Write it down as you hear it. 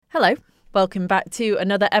Hello, welcome back to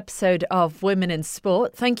another episode of Women in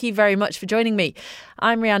Sport. Thank you very much for joining me.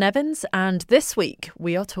 I'm Rhiannon Evans, and this week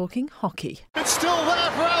we are talking hockey. It's still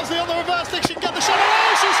there for Owsley on the reverse stick. She can get the shot.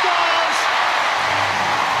 Oh, she scores!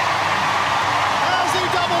 Owsley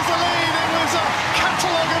doubles the lead. It was a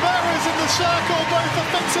catalogue of errors in the circle, both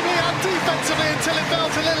offensively and defensively, until it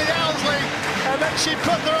fell to Lily Owsley. And then she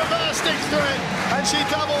put the reverse stick through it, and she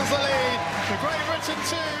doubles the lead. The Great Britain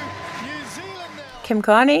 2, New Zealand 0. Kim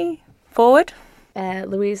Carney, forward.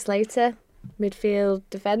 Louise Slater, midfield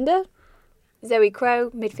defender. Zoe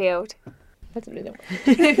Crow, midfield. I don't really know.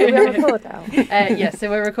 Are we on record now? Yes, so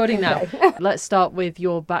we're recording now. Let's start with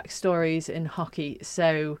your backstories in hockey.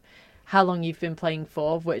 So how long you've been playing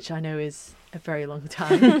for, which I know is a very long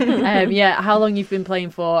time. How long you've been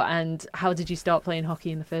playing for, and how did you start playing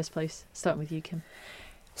hockey in the first place? Starting with you, Kim.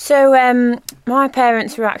 So my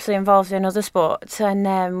parents were actually involved in other sports, and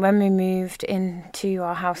when we moved into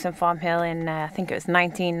our house in Farm Hill in, I think it was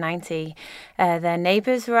 1990, their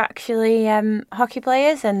neighbours were actually hockey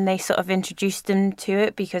players, and they sort of introduced them to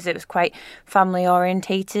it because it was quite family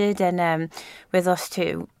orientated, and with us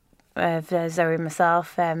too. Zoe and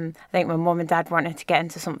myself, I think my mum and dad wanted to get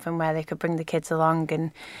into something where they could bring the kids along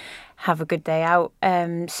and have a good day out.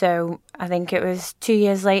 So I think it was 2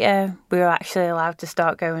 years later we were actually allowed to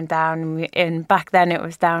start going down. And back then it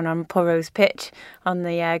was down on Purro's pitch on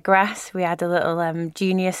the grass. We had a little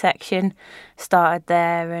junior section, started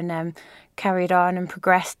there and carried on and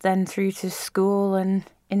progressed then through to school and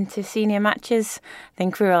into senior matches. I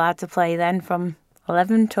think we were allowed to play then from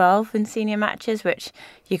 11, 12 in senior matches, which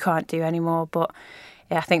you can't do anymore. But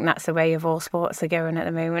yeah, I think that's the way of all sports are going at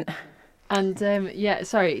the moment. And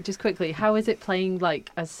sorry, just quickly, how is it playing like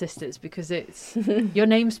as sisters? Because it's your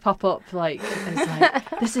names pop up like as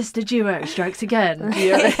like the sister duo strikes again.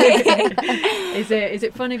 Is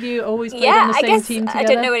it fun of you always played on the same team together? I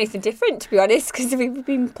don't know anything different, to be honest, because we've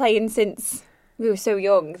been playing since we were so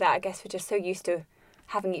young that I guess we're just so used to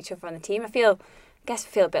having each other on the team. I guess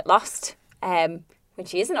we feel a bit lost when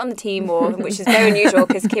she isn't on the team, which is very unusual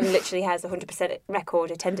because Kim literally has 100%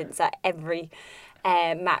 record attendance at every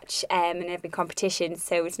match and every competition,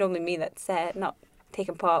 so it's normally me that's not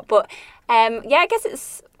taking part. But I guess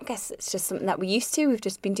it's just something that we're used to. We've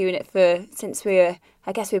just been doing it since we were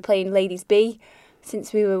playing Ladies B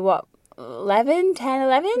since we were 11,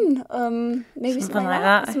 maybe something like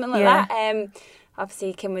that.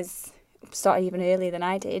 Obviously Kim was started even earlier than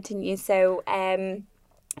I did, didn't you? So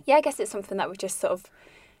I guess it's something that we've just sort of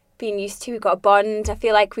been used to. We've got a bond. I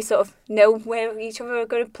feel like we sort of know where each other are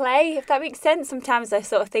going to play, if that makes sense. Sometimes I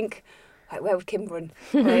sort of think, like, where would Kim run?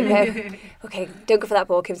 Okay, don't go for that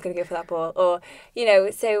ball, Kim's going to go for that ball. Or,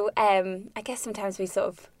 so I guess sometimes we sort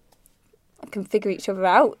of can figure each other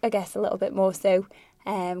out, I guess, a little bit more so,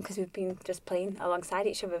 because we've been just playing alongside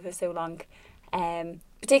each other for so long.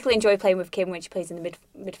 Particularly enjoy playing with Kim when she plays in the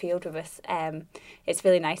midfield with us. It's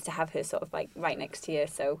really nice to have her sort of like right next to you.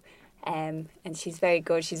 So, and she's very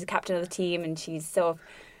good. She's the captain of the team, and she's sort of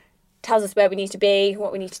tells us where we need to be,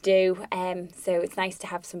 what we need to do. So it's nice to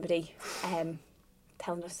have somebody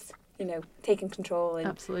telling us, taking control and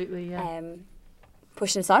absolutely,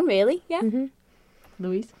 pushing us on. Really, yeah. Mm-hmm.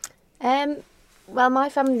 Louise. Well, my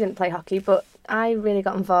family didn't play hockey, but I really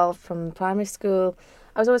got involved from primary school.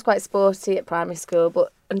 I was always quite sporty at primary school,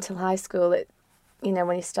 but until high school,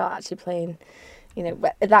 when you start actually playing,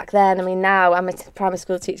 back then, I mean, now I'm a primary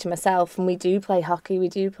school teacher myself, and we do play hockey, we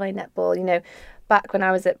do play netball. Back when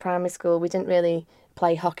I was at primary school, we didn't really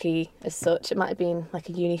play hockey as such. It might have been like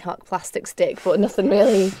a Uni-Hoc plastic stick, but nothing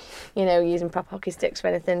really, using proper hockey sticks or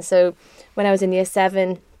anything. So when I was in year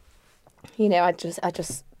 7, I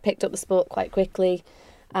just picked up the sport quite quickly,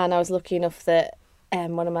 and I was lucky enough that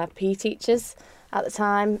one of my PE teachers at the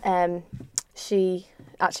time, she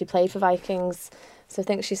actually played for Vikings, so I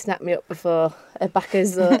think she snapped me up before a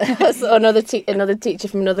backers or another teacher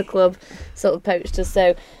from another club sort of poached us.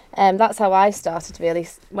 So that's how I started, really.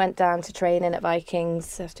 Went down to training at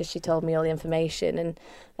Vikings after she told me all the information, and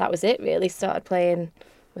that was it, really. Started playing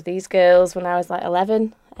with these girls when I was like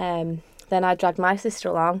 11. Then I dragged my sister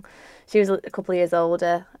along. She was a couple of years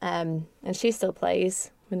older, and she still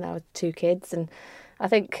plays with now 2 kids, and I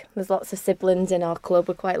think there's lots of siblings in our club.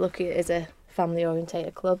 We're quite lucky it is a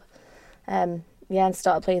family-orientated club. And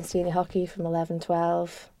started playing senior hockey from 11,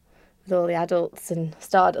 12 with all the adults, and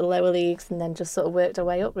started at the lower leagues and then just sort of worked our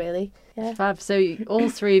way up, really. Yeah. Fab. So all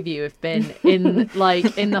 3 of you have been in the hockey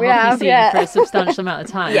scene for a substantial amount of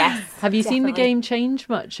time. Yes. Have you seen the definitely. game change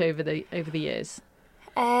much over the years?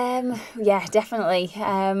 Yeah, definitely.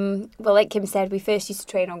 Well, like Kim said, we first used to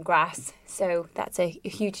train on grass, so that's a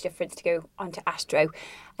huge difference to go onto Astro.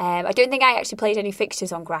 I don't think I actually played any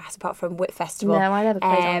fixtures on grass apart from Whit Festival. No, I never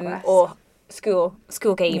played on grass. Or school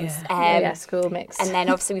games. Yeah. School mix. And then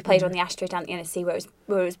obviously we played on the Astro down at the NSC where it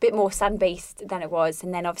was a bit more sand based than it was,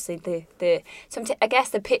 and then obviously I guess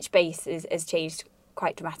the pitch base has changed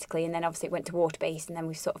quite dramatically, and then obviously it went to water based, and then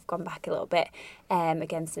we've sort of gone back a little bit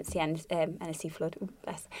again since the NSC flood. Ooh,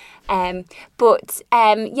 bless.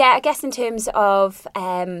 I guess in terms of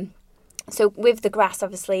so with the grass,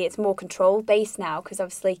 obviously it's more control based now, because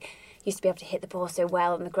obviously used to be able to hit the ball so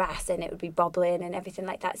well on the grass and it would be bobbling and everything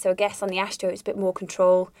like that. So I guess on the Astro it's a bit more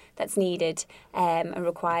control that's needed and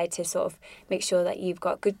required to sort of make sure that you've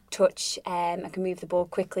got good touch and can move the ball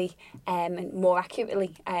quickly and more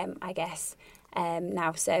accurately, I guess,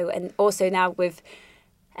 now. So, and also now with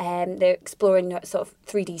they're exploring sort of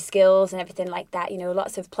 3D skills and everything like that. You know,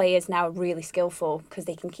 lots of players now are really skillful because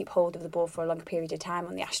they can keep hold of the ball for a longer period of time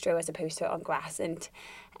on the Astro as opposed to on grass.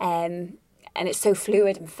 And it's so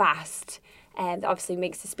fluid and fast, that obviously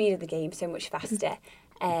makes the speed of the game so much faster.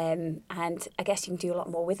 And I guess you can do a lot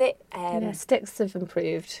more with it. Sticks have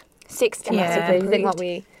improved. Sticks Massively. improved. I think what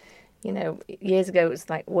we, years ago it was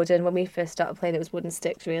like wooden. When we first started playing, it was wooden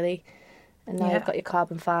sticks really. And now you've got your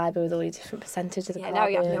carbon fibre with all your different percentages of carbon. Now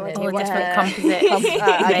you have no idea All what different composites.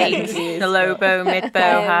 I get confused. The low bow, mid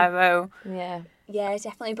bow, high bow. Yeah. Yeah,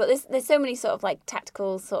 definitely. But there's so many sort of like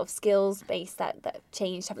tactical sort of skills based that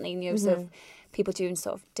changed, haven't they? You know, sort of people doing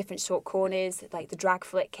sort of different short corners, like the drag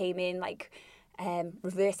flick came in, like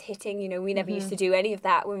reverse hitting. You know, we never used to do any of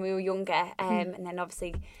that when we were younger. And then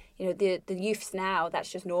obviously, you know, the youths now,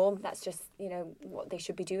 that's just norm. That's just, you know, what they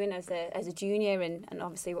should be doing as a junior and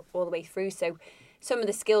obviously all the way through. So some of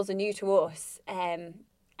the skills are new to us.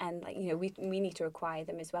 And like, you know, we need to acquire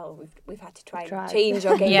them as well. We've had to try and change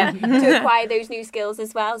our game to acquire those new skills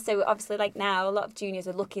as well. So obviously, like now, a lot of juniors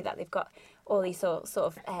are lucky that they've got all these sort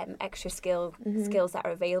of extra skills that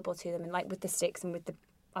are available to them. And like with the sticks and with the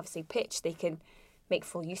obviously pitch, they can make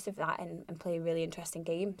full use of that and play a really interesting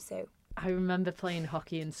game. So I remember playing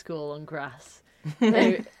hockey in school on grass.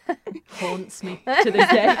 It haunts me to this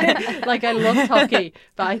day. Like, I loved hockey,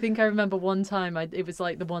 but I think I remember one time it was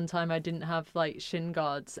like the one time I didn't have like shin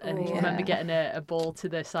guards, and I remember getting a ball to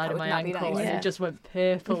the side of my ankle and it just went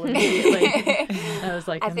purple immediately. I was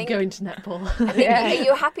like, I'm going to netball. I think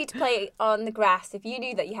you're happy to play on the grass if you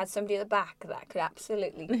knew that you had somebody at the back that could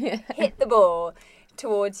absolutely hit the ball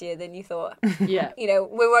towards you, then you thought, you know,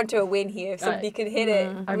 we're on to a win here. If somebody could hit it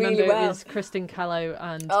I really remember well. it was Kristen Callow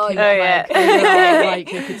and Kim yeah. Clegg, like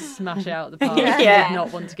they could smash it out of the park. Did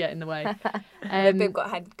not want to get in the way. They've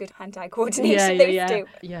got good hand-eye coordination.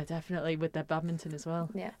 Yeah, definitely, with their badminton as well.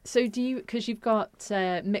 Yeah. So do you, because you've got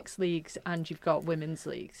mixed leagues and you've got women's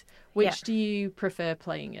leagues, which do you prefer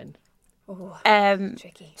playing in?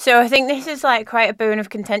 Tricky. So I think this is like quite a bone of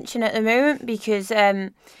contention at the moment, because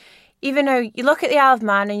even though you look at the Isle of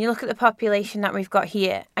Man and you look at the population that we've got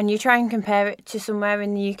here and you try and compare it to somewhere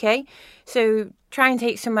in the UK, so try and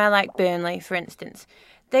take somewhere like Burnley, for instance,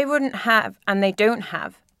 they wouldn't have, and they don't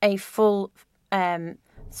have, a full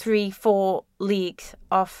 3-4 leagues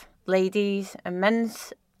of ladies and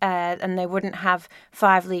men's, and they wouldn't have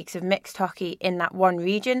 5 leagues of mixed hockey in that one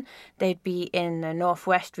region. They'd be in the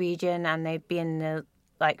Northwest region and they'd be in the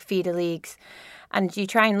like feeder leagues. And you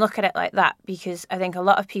try and look at it like that, because I think a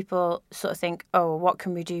lot of people sort of think, oh, what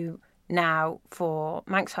can we do now for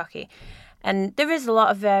Manx hockey? And there is a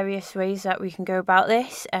lot of various ways that we can go about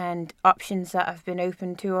this and options that have been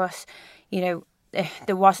open to us. You know,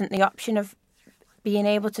 there wasn't the option of being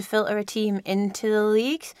able to filter a team into the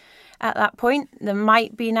leagues at that point. There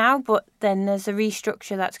might be now, but then there's a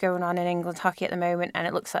restructure that's going on in England hockey at the moment, and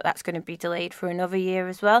it looks like that's going to be delayed for another year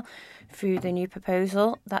as well through the new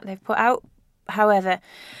proposal that they've put out. However,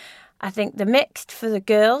 I think the mixed for the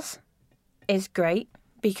girls is great,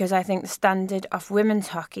 because I think the standard of women's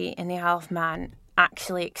hockey in the Isle of Man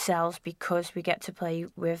actually excels, because we get to play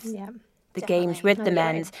with the games with the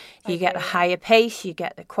men's. You get the higher pace, you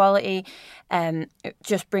get the quality, it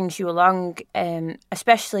just brings you along,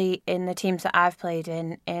 especially in the teams that I've played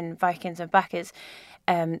in Vikings and Backers.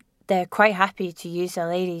 They're quite happy to use their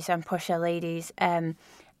ladies and push their ladies, and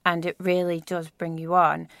it really does bring you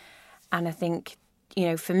on. And I think, you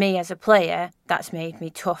know, for me as a player, that's made me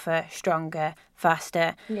tougher, stronger,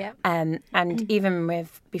 faster. Yeah. And even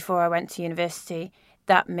before I went to university,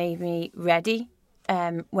 that made me ready.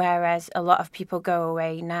 Whereas a lot of people go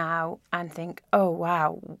away now and think, oh,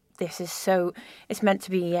 wow, this is it's meant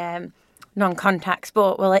to be non-contact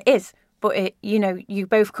sport. Well, it is. But, you know, you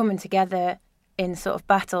both coming together in sort of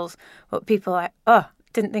battles, but people are like, oh,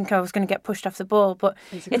 didn't think I was going to get pushed off the ball, but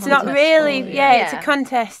It's a it's not contest really, sport, yeah, yeah. it's a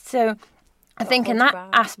contest. So I think in that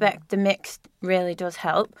aspect, the mixed really does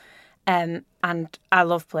help. And I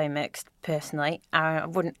love playing mixed personally. I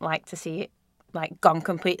wouldn't like to see it like gone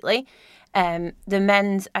completely. The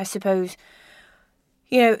men's, I suppose,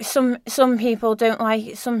 you know, some people don't like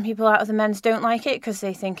it. Some people out of the men's don't like it because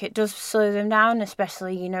they think it does slow them down,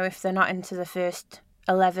 especially, you know, if they're not into the first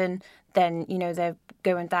 11, then, you know, they're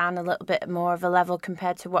going down a little bit more of a level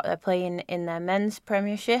compared to what they're playing in their men's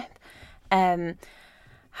premiership.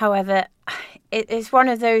 However, it is one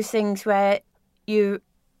of those things where you'll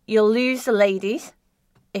lose the ladies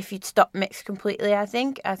if you'd stop mixed completely. I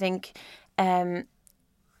think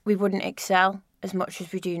we wouldn't excel as much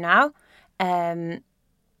as we do now.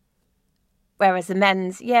 Whereas the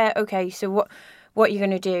men's, yeah, okay. So what are you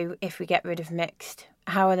going to do if we get rid of mixed?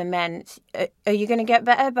 How are the men's? Are you going to get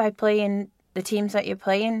better by playing the teams that you're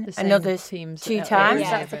playing The same another teams 2 at times?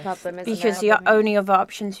 Yeah, that's a problem, isn't Because it? the only other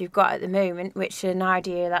options you've got at the moment, which is an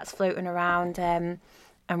idea that's floating around, and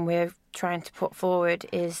we're trying to put forward,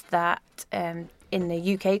 is that in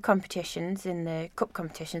the UK competitions, in the cup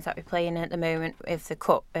competitions that we're playing at the moment with the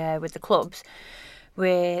cup with the clubs,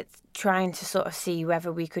 we're trying to sort of see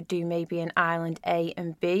whether we could do maybe an Ireland A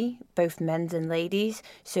and B, both men's and ladies,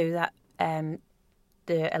 so that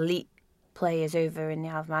the elite players over in the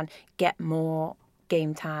Isle of Man get more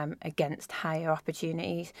game time against higher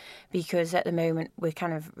opportunities, because at the moment we're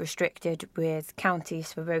kind of restricted with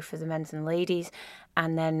counties for both of the men's and ladies,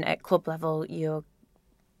 and then at club level you're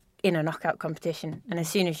in a knockout competition, and as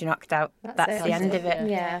soon as you're knocked out, that's the end of it.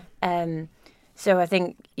 Yeah. So I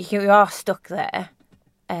think you are stuck there.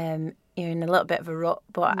 You're in a little bit of a rut,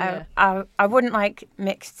 but Yeah. I wouldn't like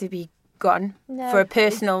mixed to be gone No, for a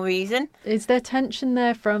personal reason. Is there tension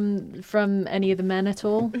there from any of the men at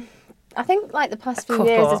all? I think like the past few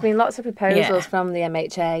couple. years, there's been lots of proposals Yeah. from the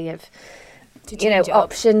MHA of, To you know, change it up.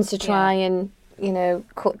 options to try and, you know,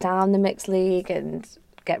 cut down the mixed league and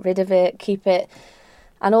get rid of it, keep it.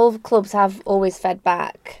 And all the clubs have always fed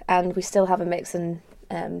back, and we still have a mix and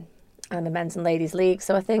a men's and ladies league.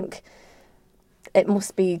 So I think it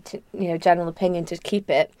must be, you know, general opinion to keep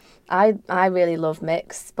it. I really love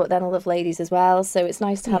mixed, but then I love ladies as well. So it's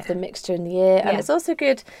nice to have the mixture in the year, and Yeah. it's also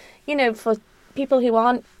good, you know, for people who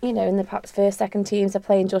aren't, you know, in the perhaps first, second teams are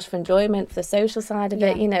playing just for enjoyment, for the social side of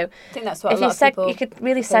it. Yeah. You know, I think that's what if a lot of people you could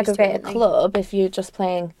really propose to, segregate a don't they? club if you're just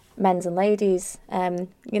playing men's and ladies.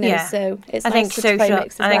 You know, Yeah. so it's I nice think to play social-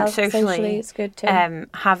 mixed as I think well. socially, it's good too.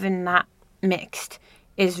 Having that mixed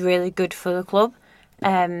is really good for the club,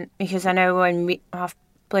 because I know when I've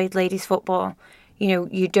played ladies football, you know,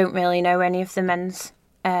 you don't really know any of the men's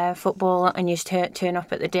football, and you just turn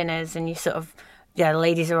up at the dinners and you sort of, the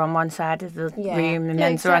ladies are on one side of the Yeah. room, the Yeah,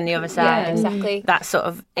 men's are on the other side, Yeah, and exactly. that's sort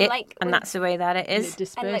of And it, like, and when- that's the way that it It is.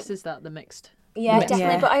 disperses that, the mixed. Yeah, Mix.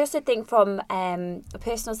 definitely. Yeah. But I also think from a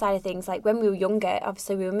personal side of things, like when we were younger,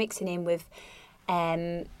 obviously we were mixing in with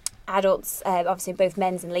adults, obviously both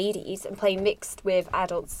men's and ladies, and playing mixed with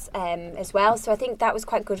adults as well. So I think that was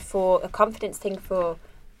quite good for a confidence thing for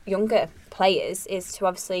younger players, is to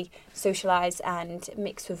obviously socialise and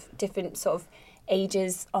mix with different sort of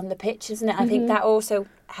ages on the pitch, isn't it? I think that also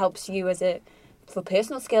helps you for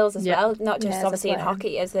personal skills as Yeah. well, not just Yeah, as a obviously in player.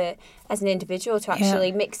 hockey, as an individual, to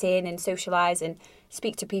actually mix in and socialise and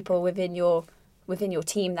speak to people within your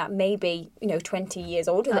team that may be, you know, 20 years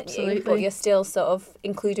older than you, Absolutely. but you're still sort of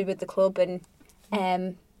included with the club,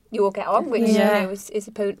 and you all get on, which Yeah. you know is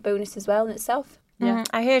a bonus as well in itself. Yeah.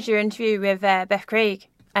 I heard your interview with Beth Craig.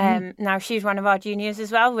 Now she's one of our juniors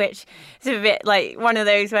as well, which is a bit like one of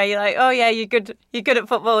those where you're like, oh yeah, you're good at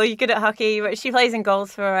football, you're good at hockey, but she plays in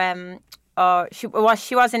goals for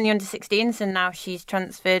she was in the under-16s, and now she's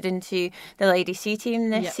transferred into the Lady C team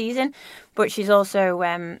this season. But she's also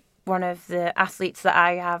one of the athletes that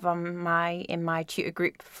I have in my tutor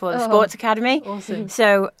group for the sports academy. Awesome.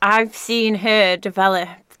 So I've seen her develop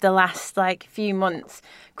the last few months,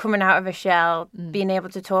 coming out of her shell, being able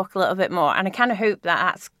to talk a little bit more, and I kind of hope that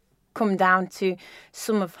that's come down to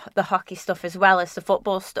some of the hockey stuff as well as the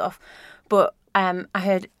football stuff. But I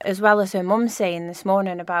heard, as well as her mum saying this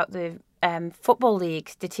morning, about the football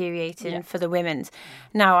leagues deteriorating for the women's.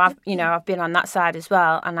 Now I've been on that side as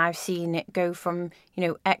well, and I've seen it go from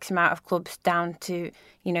X amount of clubs down to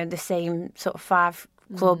the same sort of 5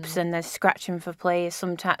 clubs, and they're scratching for players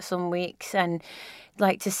some weeks, and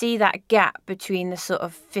to see that gap between the sort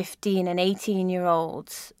of 15 and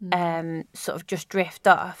 18-year-olds sort of just drift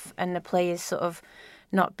off, and the players sort of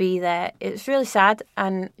not be there. It's really sad,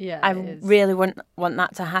 and I really wouldn't want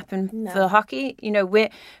that to happen for hockey.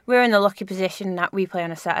 We're in the lucky position that we play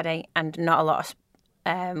on a Saturday, and not a lot of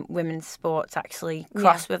women's sports actually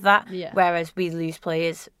cross with that. Yeah. Whereas we lose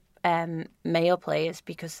players, male players,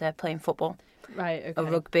 because they're playing football Right. Okay. or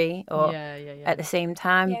rugby or Yeah. at the same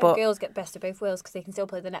time. Yeah, but girls get best of both worlds because they can still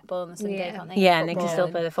play the netball on the Sunday, Yeah. can't they? yeah, and they can Football.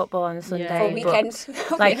 still play the football on the Sunday. Yeah. Full But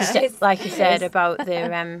weekend. like you said about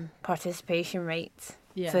the participation rates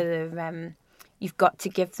Yeah. for the you've got to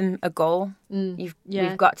give them a goal. Yeah.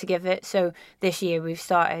 We've got to give it. So this year we've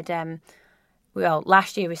started.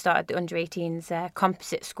 Last year we started the under-18s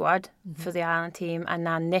composite squad for the Ireland team, and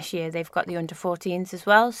then this year they've got the under-14s as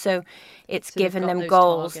well. So it's So they've given got them those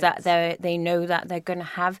goals targets. that they know that they're going to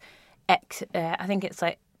have X. I think it's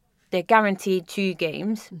like they're guaranteed 2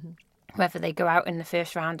 games, whether they go out in the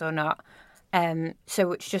first round or not.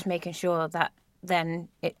 So it's just making sure that then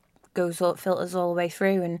it filters all the way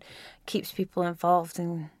through and keeps people involved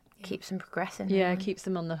and keeps them progressing. Yeah, it keeps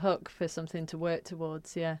them on the hook for something to work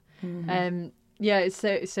towards. Yeah. Yeah, it's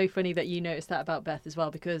so funny that you noticed that about Beth as well,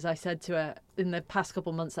 because I said to her in the past couple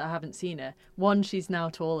of months that I haven't seen her, one, she's now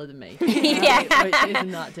taller than me, which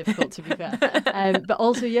isn't that difficult to be fair. But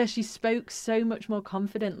also, yeah, she spoke so much more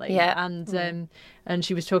confidently. Yeah. And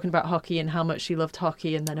she was talking about hockey and how much she loved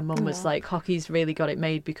hockey, and then her mum was like, hockey's really got it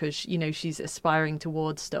made because she's aspiring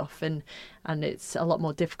towards stuff, and it's a lot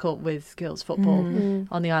more difficult with girls football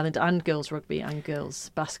on the island, and girls rugby and girls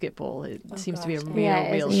basketball. It seems to be a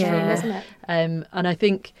real struggle. Isn't it? And I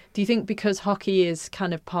think, do you think because hockey is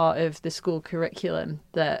kind of part of the school curriculum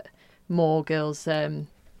that more girls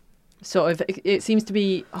it seems to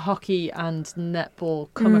be hockey and netball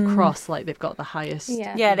come across like they've got the highest.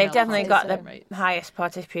 Yeah, they've definitely got the rates. highest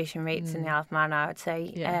participation rates in the Isle of Man, I would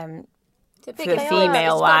say. Yeah. For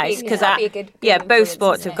female-wise, because both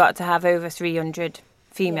sports have got to have over 300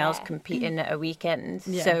 females competing at a weekend.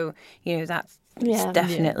 Yeah. So that's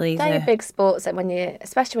definitely They're your big sports that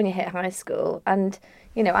especially when you hit high school, and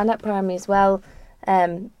and at primary as well.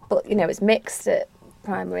 But it's mixed at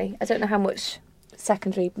primary. I don't know how much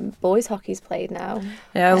secondary boys hockey's played now.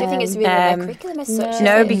 No, I don't think it's really their curriculum as such.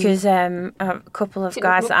 No, is it? because a couple of Didn't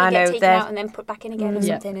guys that I rugby get know, taken out and then put back in again or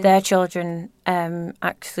something. And their children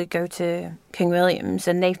actually go to King Williams,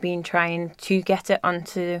 and they've been trying to get it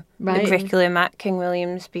onto the curriculum at King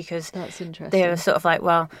Williams, because That's interesting. they're sort of like,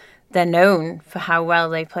 well, they're known for how well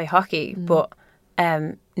they play hockey, but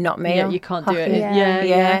not male. Yeah, you can't do hockey. it.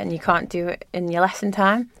 Yeah. And you can't do it in your lesson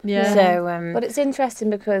time. Yeah. So, But it's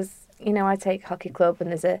interesting because I take hockey club, and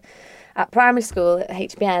there's at primary school at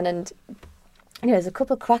HBN, and there's a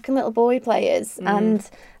couple of cracking little boy players, and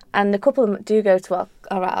a couple of them do go to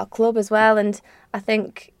our club as well. And I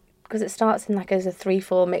think because it starts in as a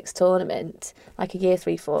 3-4 mixed tournament, like a year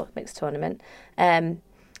 3-4 mixed tournament, and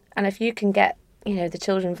if you can get the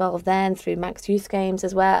children involved then through Max Youth Games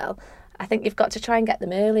as well, I think you've got to try and get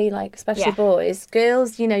them early, especially boys.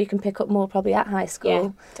 Girls, you can pick up more probably at high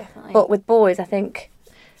school. Yeah, definitely. But with boys, I think,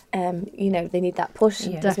 they need that push as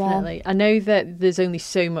well. Definitely. I know that there's only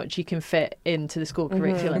so much you can fit into the school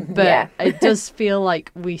curriculum, but it does feel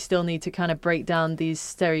like we still need to kind of break down these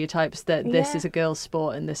stereotypes that this is a girl's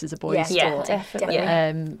sport and this is a boy's sport. Yeah,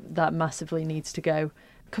 definitely. That massively needs to go.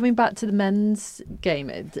 Coming back to the men's game,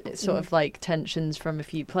 it's sort of like tensions from a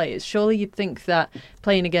few players. Surely you'd think that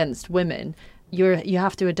playing against women, you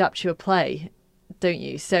have to adapt your play, don't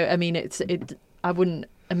you? So I mean, I wouldn't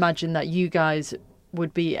imagine that you guys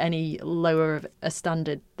would be any lower of a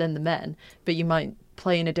standard than the men, but you might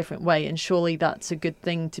play in a different way, and surely that's a good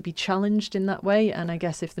thing to be challenged in that way. And I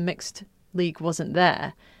guess if the mixed league wasn't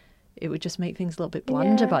there, it would just make things a little bit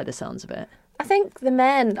blander by the sounds of it. I think the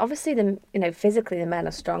men, obviously, physically the men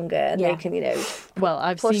are stronger, and they can, Well,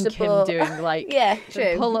 I've push seen the Kim ball. doing Yeah, the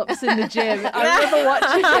true. pull-ups in the gym. I remember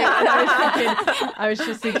watching it, and I was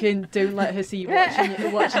just thinking, don't let her see you watching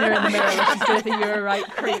her in the mirror. She's going to think you're a right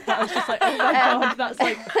creep. But I was just like, oh my God, that's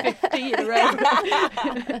like 50 in a row.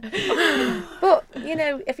 But,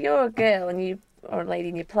 if you're a girl or a lady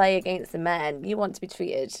and you play against the men, you want to be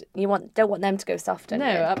treated. Don't want them to go soft on you.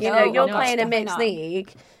 No, absolutely you're not. playing a Definitely mixed not.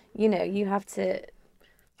 league. You have to. I've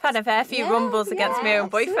had a fair few rumbles against my own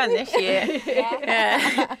boyfriend this year.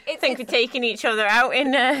 I think we're taking each other out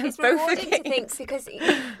in It's both rewarding the to think, because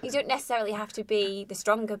you don't necessarily have to be the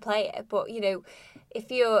stronger player, but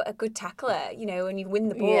if you're a good tackler, and you win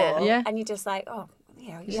the ball, Yeah. and you're just like, oh,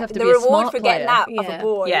 just have to the be a reward smart for getting player. that of a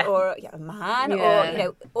boy or a man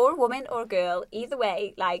or a woman or a girl, either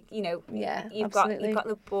way, you've got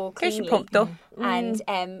the ball Gets cleanly, you pumped up. and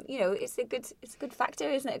it's a good factor,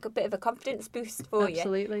 isn't it? A good bit of a confidence boost for you.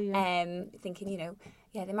 Absolutely, yeah. Thinking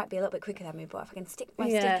they might be a little bit quicker than me, but if I can stick my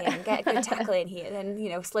stick in and get a good tackle in here,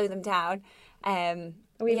 then slow them down.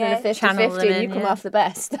 Or even in a Channel 50-50, them in, you come yeah. off the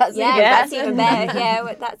best. That's Yeah, even that's better. even better.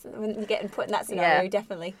 Yeah, that's when you get put in that scenario, Yeah.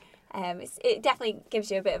 definitely. It definitely gives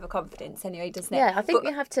you a bit of a confidence anyway, doesn't it? Yeah, I think But-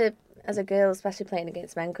 you have to, as a girl, especially playing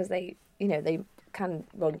against men, because they can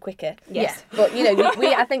run quicker. Yes. But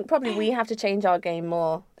I think probably we have to change our game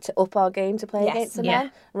more to up our game to play Yes. against the Yeah.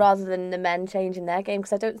 men, rather than the men changing their game.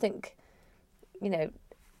 Because I don't think,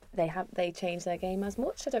 they change their game as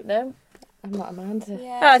much. I don't know. I'm not a man to.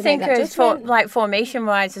 Yeah. No, I to think make that as judgment. formation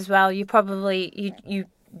wise as well, you probably you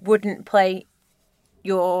wouldn't play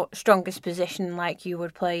your strongest position like you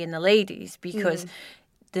would play in the ladies, because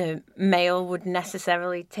the male would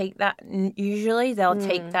necessarily take that. Usually, they'll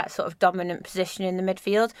take that sort of dominant position in the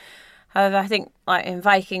midfield. However, I think like in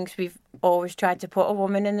Vikings, we've always tried to put a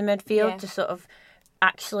woman in the midfield Yeah. to sort of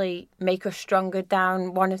actually make us stronger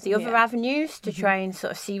down one of the other avenues, to try and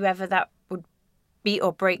sort of see whether that would beat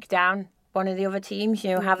or break down one of the other teams.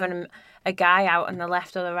 Having a guy out on the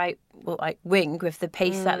left or the right, wing with the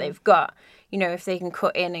pace that they've got, if they can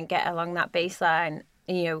cut in and get along that baseline,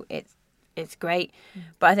 it's great.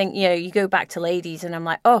 But I think, you go back to ladies and I'm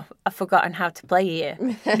like, oh, I've forgotten how to play here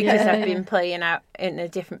because I've been playing out in a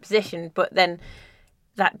different position. But then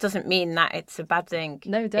that doesn't mean that it's a bad thing.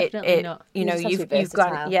 No, definitely not. You just have to be you've got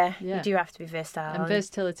versatile. Yeah. you do have to be versatile. And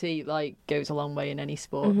versatility goes a long way in any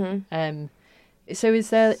sport. Mm-hmm. So is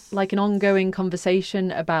there an ongoing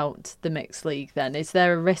conversation about the mixed league then? Is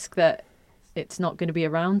there a risk that it's not going to be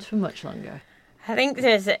around for much longer? I think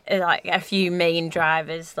there's a few main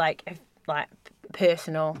drivers, like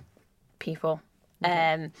personal people.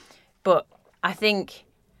 But I think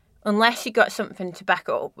unless you got something to back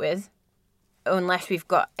it up with, unless we've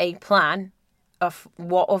got a plan of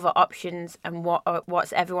what other options and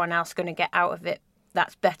what's everyone else going to get out of it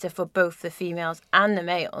that's better for both the females and the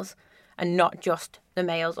males, and not just the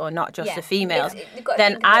males or not just the females, You've got to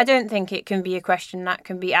then think of I it. don't think it can be a question that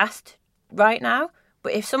can be asked right now.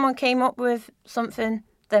 But if someone came up with something,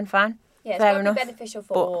 then fine. Yeah, it's Fair got to enough. be beneficial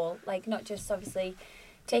for But- all. Not just obviously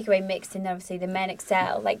take away mixed and obviously the men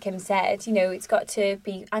excel, like Kim said. It's got to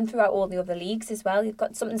be, and throughout all the other leagues as well.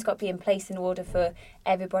 Something's got to be in place in order for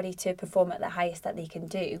everybody to perform at the highest that they can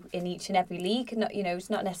do in each and every league. Not it's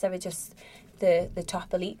not necessarily just the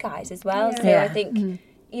top elite guys as well. So Yeah. I think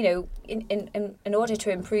in order to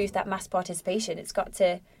improve that mass participation,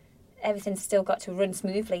 everything's still got to run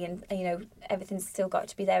smoothly, and everything's still got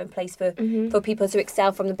to be there in place for people to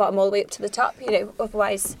excel from the bottom all the way up to the top.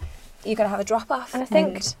 Otherwise you're going to have a drop off. And I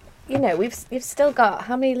think we've still got,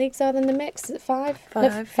 how many leagues are there in the mix? Is it five? No,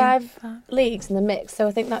 Five, five yeah. leagues in the mix. So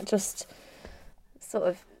I think that just sort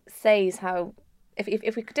of says how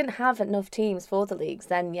if we didn't have enough teams for the leagues,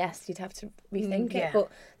 then yes, you'd have to rethink yeah. it. But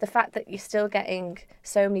the fact that you're still getting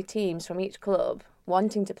so many teams from each club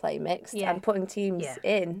wanting to play mixed and putting teams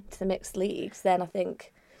in to the mixed leagues, then I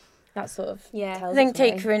think that sort of tells I think it to me.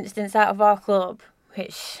 take for instance out of our club,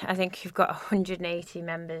 which I think you've got 180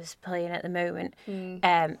 members playing at the moment.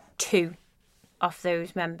 2 of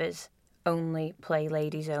those members only play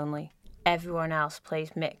ladies only. Everyone else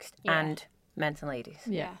plays mixed and men's and ladies.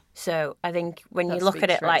 Yeah. So I think when That you look at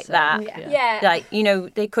speaks it for like itself. that, Yeah.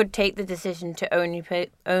 they could take the decision to only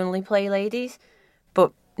play ladies,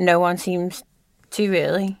 but no one seems to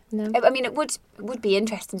really. I mean, it would be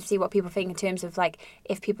interesting to see what people think in terms of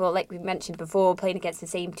if people, like we mentioned before, playing against the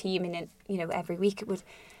same team and every week, it would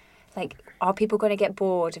are people going to get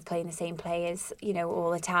bored of playing the same players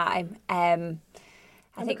all the time?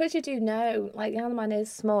 I think because you do know, the Isle of Man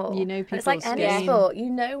is small. You know And it's like people's any game. sport. You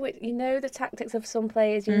know the tactics of some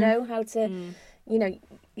players. You know how to,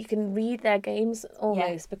 you can read their games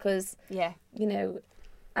almost because,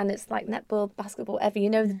 and it's like netball, basketball, whatever. You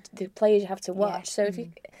know the players you have to watch. So if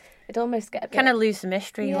you, it'd almost get a bit... Kind of lose the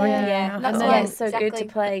mystery, Yeah, wouldn't you? yeah. That's And why then- it's so good to Exactly.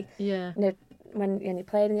 play. Yeah. When you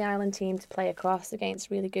play in the island team, to play across against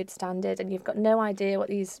really good standard, and you've got no idea what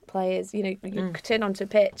these players, you turn onto a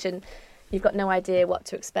pitch and you've got no idea what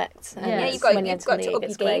to expect. And Yeah, you've got when to enter up the your league,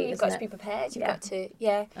 it's game. great, You've got to isn't be it? prepared. You've Yeah. got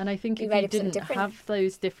to And I think Be if ready you for something didn't different. have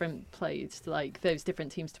those different plays, those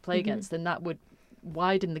different teams to play against, then that would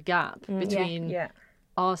widen the gap between Yeah.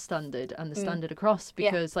 our standard and the standard across,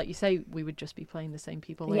 because like you say, we would just be playing the same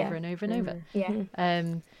people over and over and over. Yeah.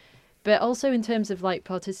 But also in terms of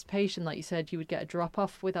participation, like you said, you would get a drop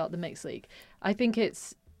off without the mixed league. I think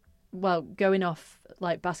it's, going off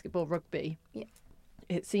basketball, rugby,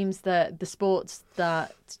 it seems that the sports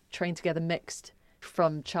that train together mixed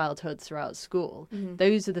from childhood throughout school,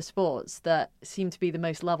 those are the sports that seem to be the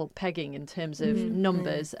most level pegging in terms of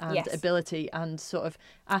numbers and Yes. ability and sort of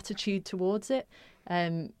attitude towards it.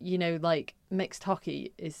 Mixed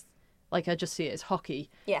hockey is I just see it as hockey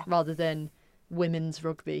rather than women's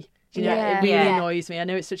rugby. Do you know, Yeah. it really Yeah. annoys me. I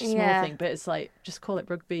know it's such a small Yeah. thing, but it's like, just call it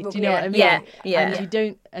rugby. Do Rugby, you know what I mean? Yeah, yeah. And you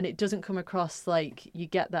don't, and it doesn't come across like you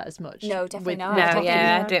get that as much. No, definitely with- not. with No, hockey.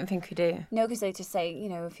 yeah, I don't think we do. No, because they just say, you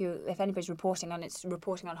know, if anybody's reporting on, it's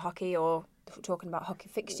reporting on hockey or talking about hockey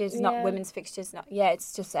fixtures, not Yeah. women's fixtures. Not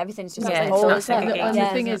it's just everything's just Yeah, as a it's whole. not isn't it? And the, segregated. and Yeah.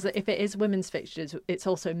 the thing is that if it is women's fixtures, it's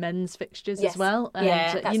also men's fixtures Yes. as well. And,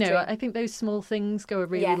 Yeah, you that's know, true. I think those small things go a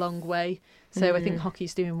really Yeah. long way. So I think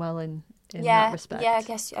hockey's doing well in yeah, that respect. yeah. I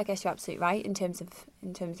guess you're absolutely right in terms of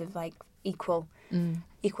like equal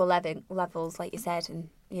levels, like you said, and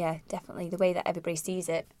yeah, definitely the way that everybody sees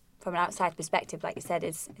it from an outside perspective, like you said,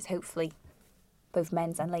 is hopefully both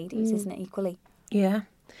men's and ladies, isn't it, equally? Yeah.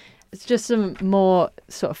 It's just some more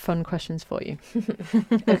sort of fun questions for you.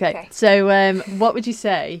 Okay. Okay. So what would you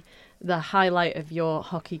say the highlight of your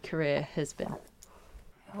hockey career has been?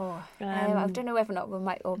 Oh, I don't know whether or not we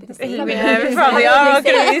might all be the same. Yeah, we probably are all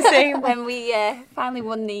going to be the same. When we finally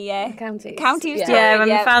won the Counties. counties, Yeah, when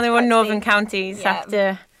we finally won that's Northern me. Counties Yeah.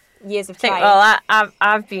 after... Years of I think, trying. well,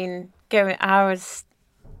 I've been going... I was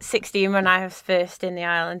 16 when I was first in the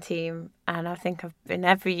Ireland team, and I think I've been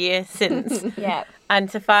every year since. Yeah. And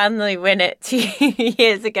to finally win it 2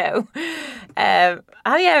 years ago,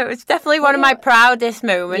 it was definitely one of my proudest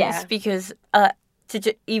moments Yeah. because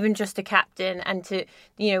even just a captain and to,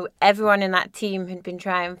 you know, everyone in that team had been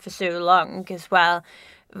trying for so long as well,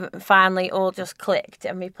 finally all just clicked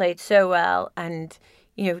and we played so well, and,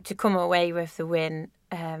 you know, to come away with the win.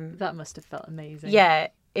 That must have felt amazing. Yeah,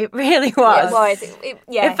 it really was. It was.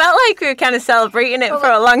 It felt like we were kind of celebrating it for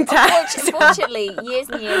a long time. Unfortunately, years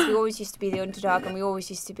and years, we always used to be the underdog, and we always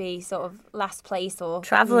used to be sort of last place or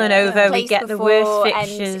Travelling over, we place get the before, worst and,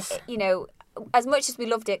 fixtures. you know, as much as we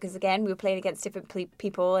loved it, because again, we were playing against different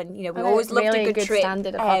people, and you know, we And always it's loved really a good trip.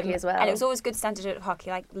 standard of hockey as well. And it was always good standard of hockey,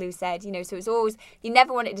 like Lou said. You know, so it was always, you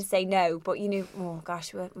never wanted to say no, but you knew, oh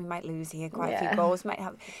gosh, we might lose here, quite a few goals, might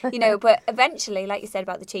have, you know. But eventually, like you said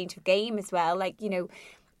about the change of game as well, like, you know,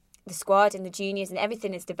 the squad and the juniors and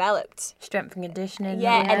everything has developed. Strength and conditioning.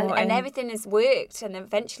 And everything has worked, and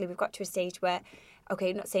eventually we've got to a stage where,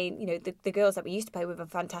 okay, not saying, you know, the girls that we used to play with are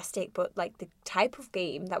fantastic, but like the type of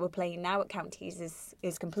game that we're playing now at counties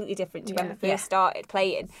is completely different to when we first started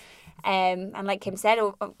playing. And like Kim said,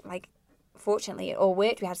 like fortunately it all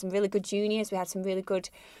worked. We had some really good juniors, we had some really good,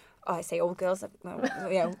 I say old girls, well,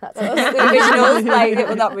 you know, the originals, like,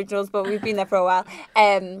 well, not originals, but we've been there for a while.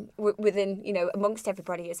 Within, you know, amongst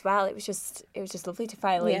everybody as well. It was just lovely to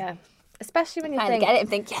finally. Yeah. Especially when you Finally think, get it and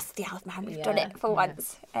think, yes, the Isle of Man, we've done it for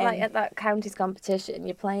once. like at that counties competition,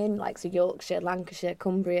 you're playing like so Yorkshire, Lancashire,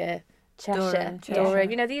 Cumbria, Cheshire,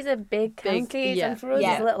 Durham. You know, these are big counties, yeah. and for us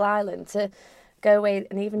Yeah. as a little island to go away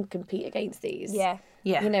and even compete against these. Yeah.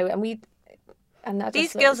 Yeah. You know, and we. And I just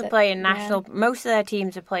These looked girls are at- playing national. Most of their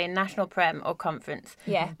teams are playing national prem or conference.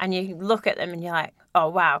 Yeah. And you look at them and you're like, oh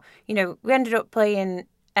wow. You know, we ended up playing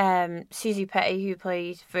Susie Petty, who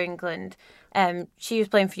played for England. She was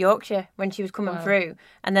playing for Yorkshire when she was coming through,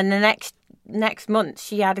 and then the next month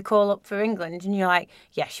she had a call up for England, and you're like,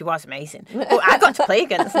 yeah, she was amazing. But I got to play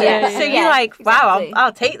against her. Yeah, So yeah, you're like, wow, exactly.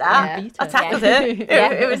 I'll take that. Yeah. I tackled her.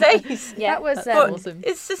 Yeah. It was ace. Yeah. That was But awesome.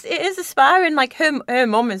 it's just, it is aspiring. Like her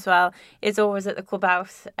mum as well is always at the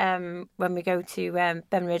clubhouse when we go to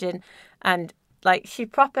Benridden, and like she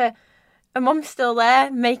proper, her mum's still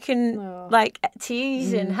there making like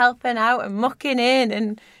teas and helping out and mucking in,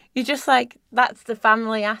 and you're just like, that's the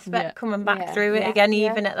family aspect coming back through it again,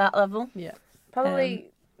 even at that level. Yeah.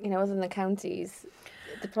 probably, you know, other than the counties,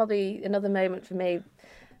 probably another moment for me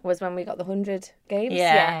was when we got the 100 games.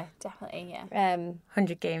 Yeah. Definitely, yeah.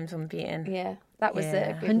 100 games unbeaten. Yeah, that was Yeah.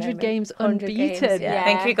 a big 100 moment. games 100 games, unbeaten. yeah. I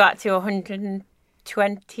think we got to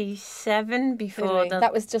 127 before the...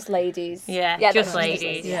 That was just ladies. Yeah, Yeah, just that was just ladies.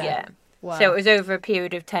 ladies. Yeah. Wow. So it was over a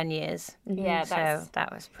period of 10 years. Yeah, So that's,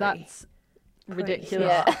 that was pretty... That's ridiculous.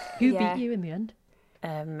 Yeah. Who Yeah. beat you in the end?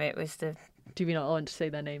 It was the... Do we not want to say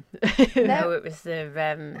their name? No, it was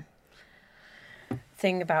the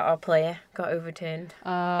thing about our player got overturned.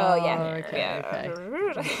 Oh, yeah. Okay. Yeah. Okay.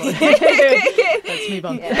 Let's move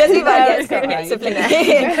on. Let's move on. Yes, okay, so please.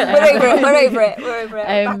 We're over it. We're over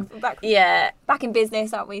it. Back Yeah. back in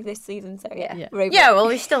business, aren't we, this season? So yeah, Yeah. we're over Yeah, it. well,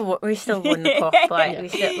 we still won the cup. Like Yeah. we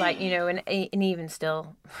still, like, you know, and even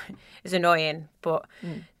still, it's annoying. But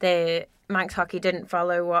the Manx hockey didn't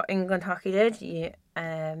follow what England hockey did.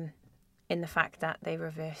 In the fact that they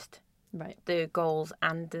reversed Right. the goals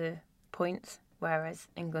and the points, whereas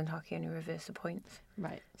England hockey only reversed the points.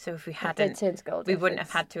 Right. So if we They hadn't, turned to goal we wouldn't have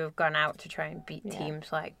difference. had to have gone out to try and beat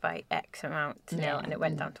teams like by X amount to nil, and it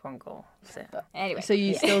went down to 1 goal. So Anyway, So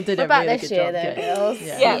you still did What a about really this good year, job. though, Good. girls?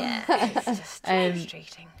 Yeah. yeah. it's just Um,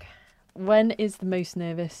 frustrating. When is the most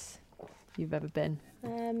nervous you've ever been?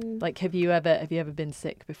 Um, Have you ever been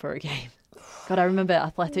sick before a game? God, I remember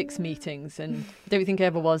athletics meetings, and I don't think I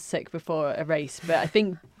ever was sick before a race. But I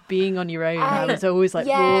think being on your own, I was always like,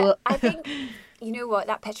 yeah, "Whoa." I think, you know what,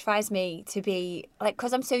 that petrifies me to be, like,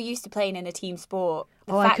 because I'm so used to playing in a team sport.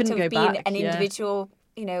 The I fact couldn't of go being back, an yeah. individual,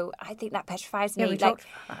 you know, I think that petrifies me. Yeah, we Like, talked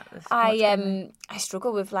about this. What's going I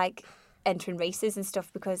struggle with, like, entering races and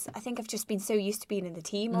stuff because I think I've just been so used to being in the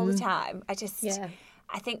team all the time.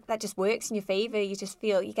 I think that just works in your favour. You just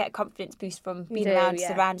feel you get a confidence boost from being do, around, yeah.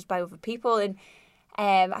 surrounded by other people. And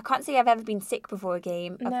I can't say I've ever been sick before a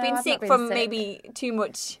game. No, I've been I've sick not been from sick. maybe too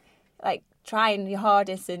much, like, trying your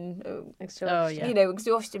hardest and Oh, yeah. you know,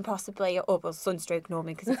 exhaustion possibly, or well, sunstroke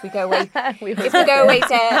normally, because if we go away We if we go away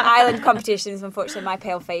to island competitions, unfortunately my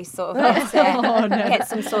pale face sort of gets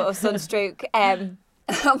some sort of sunstroke,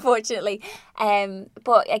 unfortunately.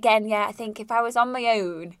 But again, yeah, I think if I was on my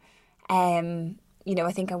own, you know,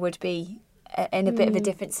 I think I would be in a bit of a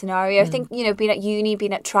different scenario. I think, you know, being at uni,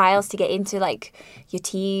 being at trials to get into like your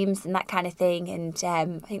teams and that kind of thing, and I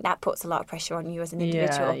think that puts a lot of pressure on you as an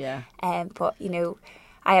individual. Yeah. But you know,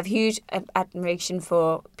 I have huge admiration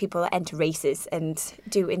for people that enter races and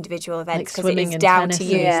do individual events Like because it swimming is and down tennis to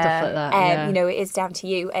and you. stuff like that. Yeah. You know, it is down to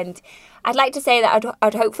you. And I'd like to say that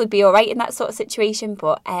I'd hopefully be all right in that sort of situation,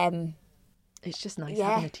 but It's just nice Yeah.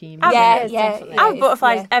 having a team. yeah, it is, yeah, definitely. I have yeah.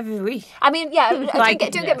 butterflies every week. I mean, yeah, Like,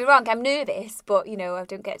 don't get me wrong, I'm nervous, but you know, I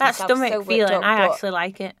don't get That myself stomach so worked feeling, up, I but actually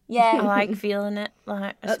like it. I yeah, like feeling it,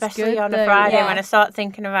 like That's especially good, on though. a Friday Yeah. when I start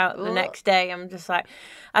thinking about the next day. I'm just like,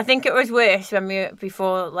 I think it was worse when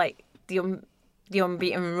before like the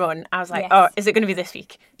unbeaten run. I was like, Yes. oh, is it going to be this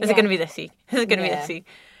week? Is Yeah. it going to be this week? Is it going to be Yeah. this week?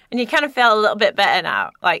 And you kind of felt a little bit better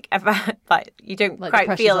now. Like, like you don't Like the quite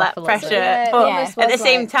pressure's feel off that a little bit. pressure, Yeah, it but almost at the was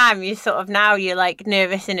same like- time, you sort of now you're like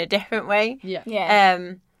nervous in a different way. Yeah. yeah.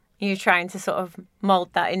 You're trying to sort of mold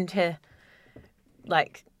that into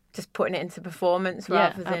like just putting it into performance Yeah,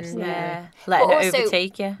 rather than absolutely. letting But it also-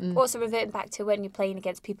 overtake you. Also reverting back to when you're playing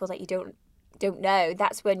against people that you don't know,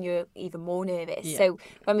 that's when you're even more nervous. Yeah. So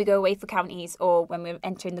when we go away for counties or when we're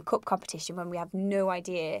entering the cup competition, when we have no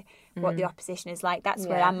idea what the opposition is like, that's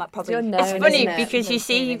where Yeah. I'm at probably. It's It's unknown, funny isn't it? because you Most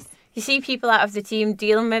see nervous. you see people out of the team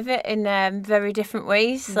dealing with it in very different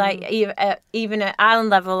ways, like even at island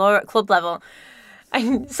level or at club level.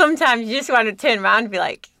 And sometimes you just want to turn around and be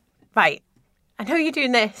like, right, I know you're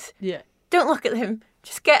doing this. Yeah. Don't look at them.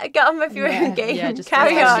 Just get on with your own game. Yeah, just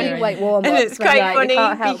Carry focus on. on your You wait warm And up, it's quite like, funny you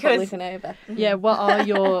can't help but because- looking over. Yeah. What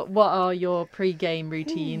are your pre-game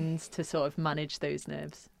routines to sort of manage those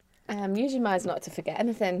nerves? Usually mine's not to forget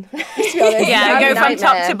anything. To be honest. Yeah, It's go a from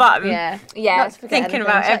top nightmare. to bottom. Yeah, Yeah. Not to forget Thinking anything,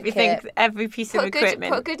 about check everything, kit. every piece of Put a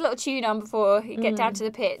equipment. good little tune on before you get down to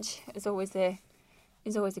the pitch. Is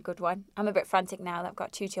always a good one. I'm a bit frantic now that I've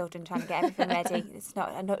got 2 children trying to get everything ready. It's not.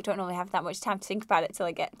 I don't normally have that much time to think about it till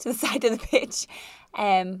I get to the side of the pitch.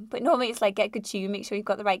 But normally it's like get a good tune, make sure you've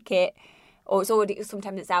got the right kit, or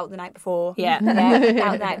sometimes it's out the night before. Yeah. Out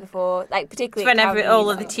the night before, like particularly Whenever at all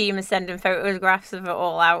of the Cowleys. team are sending photographs of it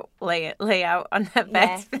all out, lay out on their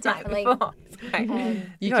beds the night definitely. before. It's quite-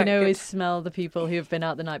 You quite can always good. smell the people who have been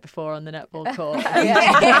out the night before on the netball court.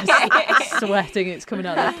 Just sweating, it's coming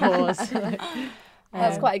out their pores.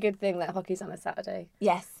 That's quite a good thing that hockey's on a Saturday.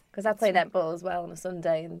 Yes. Because I play netball as well on a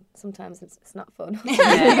Sunday, and sometimes it's not fun.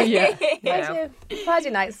 Yeah. Yeah. Friday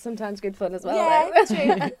nights are sometimes good fun as well. Yeah,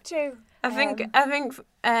 though. true. I think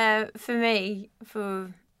for me,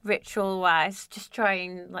 for ritual wise, just try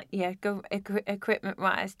and go equipment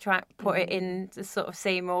wise, try and put it in the sort of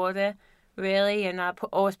same order, really. And I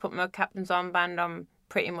always put my captain's armband on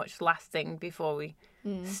pretty much last thing before we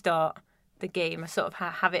start the game. I sort of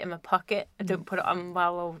have it in my pocket. I don't put it on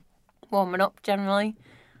while we're warming up generally.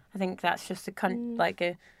 I think that's just a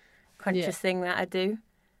conscious thing that I do.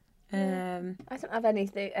 I don't have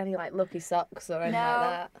any like lucky socks or anything like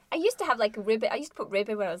that. I used to have like a ribbon. I used to put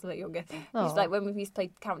ribbon when I was a little younger. Oh. Used, like when we used to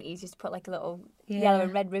play counties, used to put like a little yellow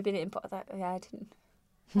and red ribbon in. Put that. Yeah, I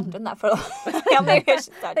haven't done that for a while. Yeah, maybe I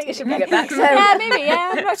should start. I think you should doing bring that. it back. So Yeah, maybe.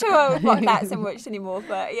 Yeah, I'm not sure I would rock that so much anymore,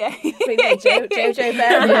 but yeah. bring the Jojo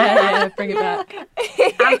Bear. Yeah, bring it back.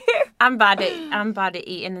 I'm bad at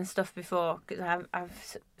eating and stuff before because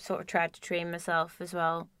I've sort of tried to train myself as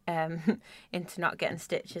well into not getting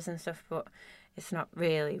stitches and stuff, but it's not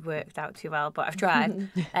really worked out too well. But I've tried.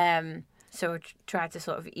 So I tried to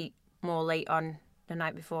sort of eat more late on the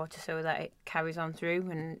night before just so that it carries on through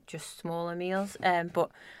and just smaller meals. But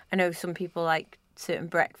I know some people like certain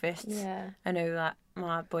breakfasts. Yeah. I know that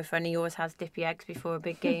my boyfriend, he always has dippy eggs before a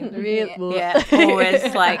big game. Really? Yeah, always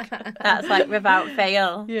that's like without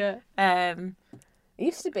fail. Yeah. It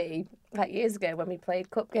used to be like years ago when we played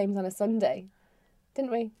cup games on a Sunday.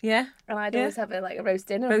 didn't we? Yeah. And I'd always have a roast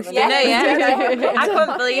dinner. Roast for dinner, lunch. yeah. I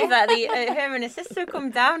couldn't believe that her and her sister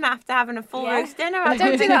come down after having a full roast dinner. I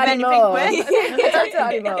don't do that anymore. I don't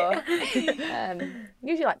do that anymore.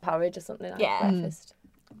 Usually like porridge or something like breakfast.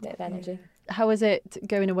 Bit of energy. How was it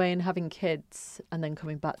going away and having kids and then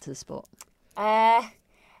coming back to the sport? Yeah,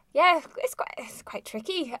 it's quite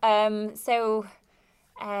tricky.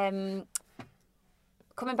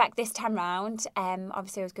 Coming back this time round,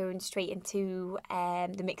 obviously I was going straight into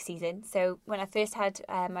the mixed season. So when I first had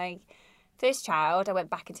my first child, I went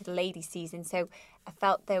back into the ladies season. So I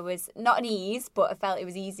felt there was not an ease, but I felt it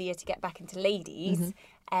was easier to get back into ladies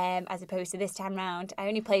as opposed to this time round. I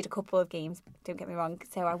only played a couple of games, don't get me wrong.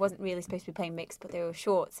 So I wasn't really supposed to be playing mixed, but they were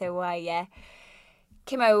short. So I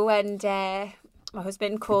came over and my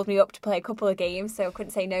husband called me up to play a couple of games, so I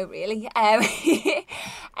couldn't say no really.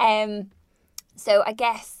 So I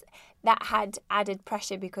guess that had added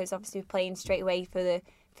pressure because obviously we're playing straight away for the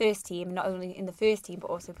first team, not only in the first team, but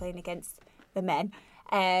also playing against the men.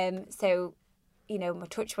 So, you know, my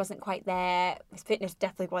touch wasn't quite there. My fitness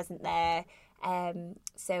definitely wasn't there.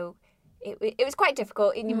 So it was quite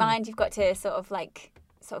difficult. In your mind, you've got to sort of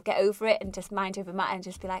get over it and just mind over matter and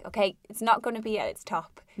just be like, okay, it's not going to be at its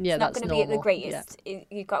top. Yeah, it's not going to be at the normal. greatest.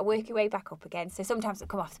 You've got to work your way back up again. So sometimes I'll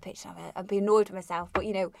come off the pitch and I'll be annoyed with myself. But,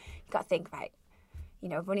 you know, you've got to think, right, you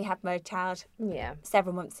know, I've only had my child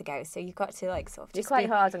several months ago, so you've got to You're quite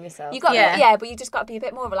hard on yourself. You got but you just got to be a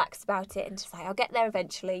bit more relaxed about it and just like, I'll get there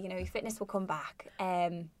eventually. You know, your fitness will come back.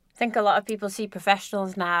 I think a lot of people see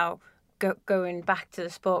professionals now going back to the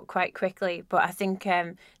sport quite quickly, but I think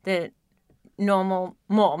the normal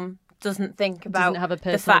mum doesn't think about have a the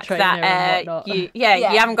personal fact trainer that and whatnot.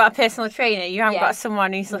 you haven't got a personal trainer, you haven't got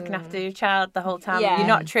someone who's looking after your child the whole time. You're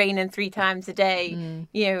not training 3 times a day.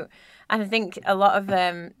 You know, and I think a lot of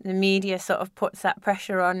the media sort of puts that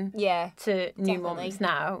pressure on to new mums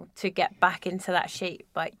now to get back into that shape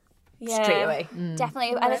straight away.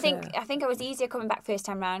 Definitely, and I think it was easier coming back first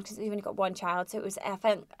time round because we've only got one child, so it was I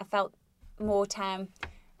felt more time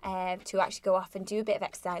to actually go off and do a bit of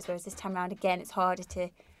exercise. Whereas this time round, again, it's harder to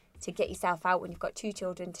get yourself out when you've got 2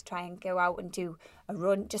 children to try and go out and do a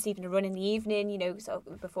run, just even a run in the evening. You know, sort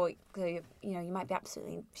of before you might be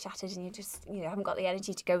absolutely shattered and you just haven't got the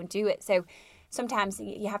energy to go and do it. So sometimes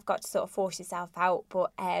you have got to sort of force yourself out,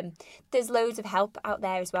 but there's loads of help out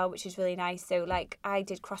there as well, which is really nice. So like I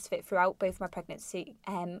did CrossFit throughout both my pregnancy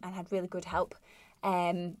and had really good help.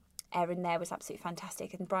 Erin there was absolutely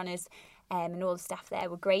fantastic, and Bronner's and all the staff there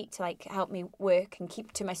were great to like help me work and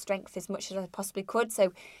keep to my strength as much as I possibly could.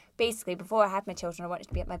 So basically before I had my children, I wanted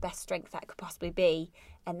to be at my best strength that I could possibly be,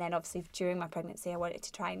 and then obviously during my pregnancy I wanted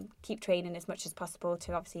to try and keep training as much as possible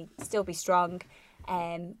to obviously still be strong,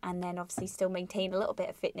 and then obviously still maintain a little bit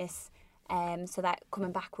of fitness, so that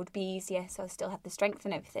coming back would be easier, so I still had the strength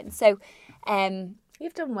and everything. So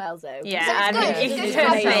you've done well, though. Yeah, so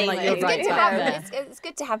it's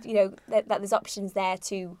good to have, you know, that there's options there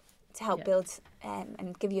to help build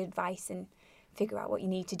and give you advice and figure out what you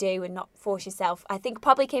need to do and not force yourself. I think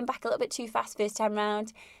probably came back a little bit too fast first time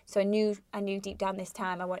round, so I knew deep down this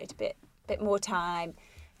time I wanted a bit more time.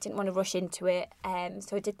 Didn't want to rush into it,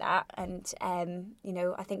 so I did that, and you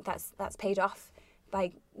know, I think that's paid off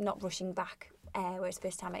by not rushing back. Whereas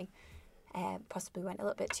first time I possibly went a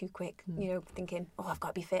little bit too quick, you know, thinking, oh, I've got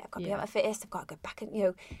to be fit, I've got to be at my fittest, I've got to go back, and you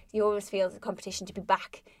know, you always feel the competition to be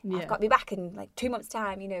back. I've got to be back in like 2 months'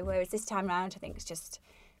 time, you know. Whereas this time round, I think it's just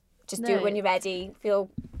do it when you're ready. Feel,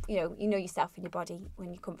 you know yourself and your body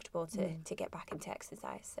when you're comfortable to get back into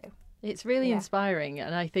exercise. So it's really inspiring,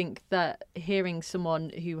 and I think that hearing someone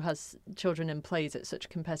who has children and plays at such a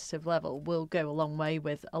competitive level will go a long way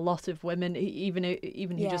with a lot of women, even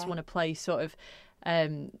who just want to play sort of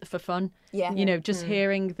for fun. You know, just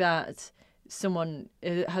hearing that someone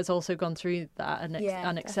has also gone through that and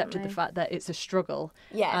accepted definitely. the fact that it's a struggle.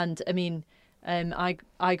 And I mean,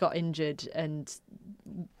 I got injured, and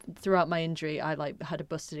throughout my injury I like had a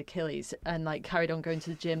busted Achilles and like carried on going to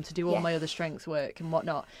the gym to do all my other strength work and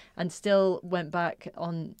whatnot, and still went back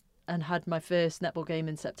on and had my first netball game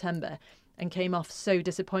in September and came off so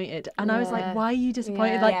disappointed, and I was like, why are you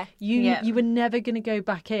disappointed? Like you were never going to go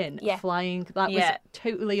back in flying. That was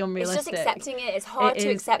totally unrealistic. It's just accepting it. It's hard to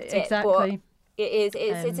accept it, exactly. But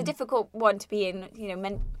it's a difficult one to be in, you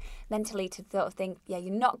know, mentally, to sort of think, you're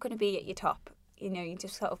not going to be at your top. You know, you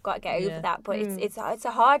just sort of got to get over that. But it's a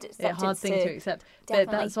hard acceptance thing to accept. Definitely.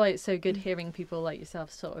 But that's why it's so good hearing people like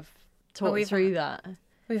yourself sort of talk through that.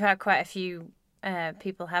 We've had quite a few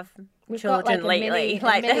people have We've children got, like, lately. a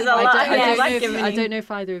mini There's a lot. I don't know if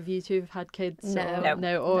either of you two have had kids.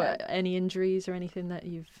 No. Or any injuries or anything that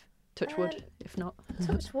you've touched wood. If not,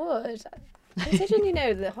 touch wood. Considering you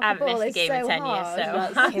know that I hockey haven't ball missed a is game in so 10 hard, years,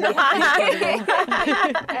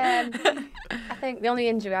 I think the only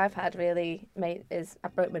injury I've had really is I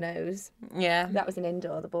broke my nose. Yeah. That was an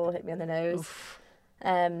indoor. The ball hit me on the nose.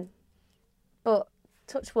 But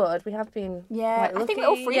touch wood, we have been quite lucky. I think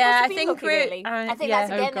all three of us Yeah, have I been think lucky, we're- really. I think yeah.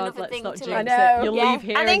 that's again Oh God, another let's thing not to jinx like. it. know. You'll Yeah. leave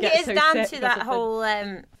here I think and it get is so down sick to or that something. whole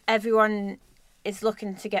everyone is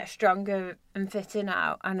looking to get stronger and fitter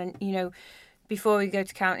now. And, you know, before we go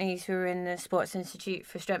to counties, we were in the Sports Institute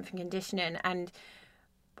for Strength and Conditioning. And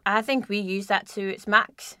I think we use that to its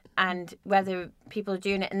max. And whether people are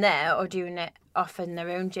doing it in there or doing it off in their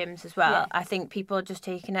own gyms as well, I think people are just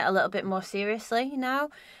taking it a little bit more seriously now.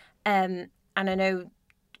 And I know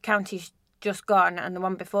counties just gone and the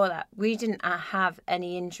one before that, we didn't have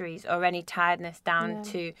any injuries or any tiredness down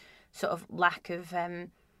to sort of lack of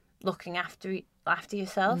looking after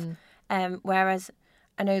yourself. Whereas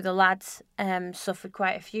I know the lads suffered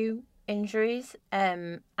quite a few injuries,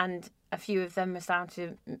 and a few of them was down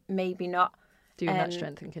to maybe not Doing that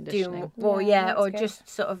strength and conditioning. or just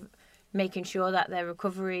sort of making sure that their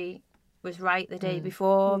recovery was right the day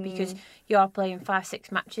before, because you are playing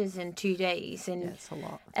 5-6 matches in 2 days, and It's a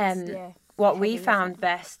lot. what we found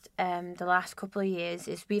best the last couple of years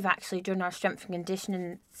is we've actually done our strength and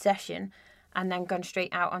conditioning session and then gone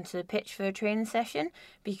straight out onto the pitch for a training session,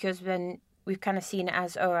 because when we've kind of seen it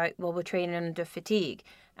as, all right, well, we're training under fatigue,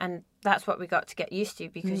 and that's what we got to get used to,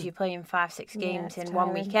 because you're playing 5-6 games in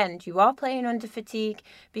one weekend. You are playing under fatigue,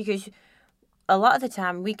 because a lot of the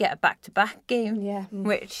time we get a back-to-back game,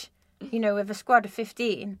 which, you know, with a squad of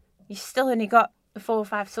 15, you still only got the 4 or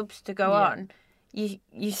 5 subs to go on.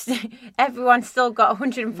 Everyone's still got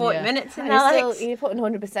 140 minutes in their legs. You're putting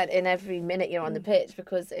 100% in every minute you're on the pitch,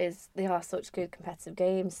 because they are such good competitive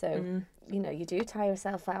games. So, you know, you do tire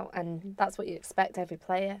yourself out, and that's what you expect every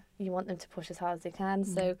player. You want them to push as hard as they can.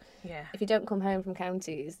 So if you don't come home from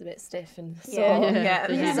counties a bit stiff and sore,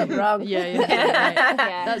 there's something wrong.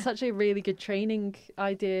 That's actually a really good training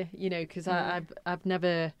idea, you know, because I've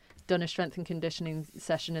never done a strength and conditioning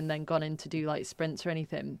session and then gone in to do like sprints or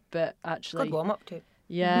anything, but actually Good warm up too.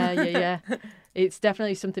 Yeah. It's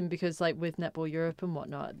definitely something, because like with Netball Europe and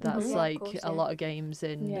whatnot, that's a lot of games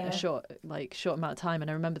in a short amount of time. And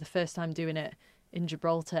I remember the first time doing it in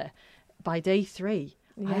Gibraltar, by day 3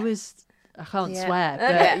 I can't swear,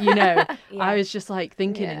 but you know, I was just like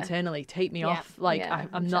thinking internally, take me off, like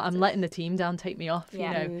I'm letting the team down, take me off, you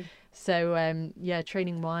know. So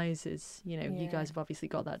training wise is, you know, you guys have obviously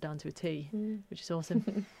got that down to a T, which is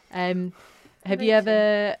awesome. Have you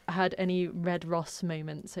ever had any Red Ross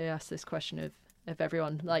moments? I asked this question of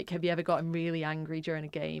everyone. Like, have you ever gotten really angry during a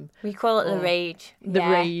game? We call it the rage. The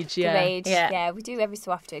rage. Yeah, we do every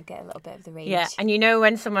so often get a little bit of the rage. Yeah, and you know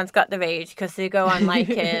when someone's got the rage because they go on like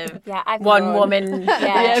a I've one woman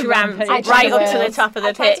tramp right up to the top of the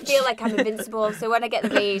pitch. I try to feel like I'm invincible, so when I get the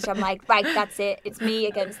rage, I'm like, right, that's it. It's me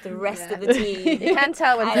against the rest of the team. You can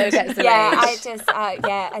tell when Zoe gets the rage.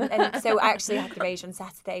 And so I actually had the rage on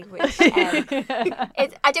Saturday, which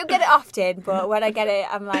I don't get it often, but when I get it,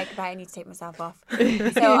 I'm like, right, I need to take myself off.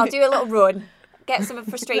 So I'll do a little run, get some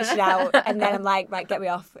frustration out, and then I'm like, right, get me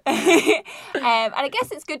off. And I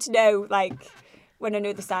guess it's good to know, like, when I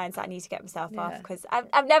know the signs that I need to get myself off, because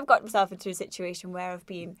I've never got myself into a situation where I've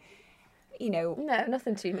been, you know... No,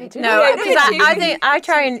 nothing to me. No, because I think I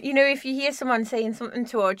try and, you know, if you hear someone saying something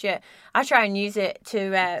towards you, I try and use it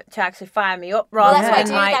to actually fire me up rather than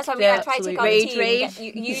like that's what I try to take on the rage.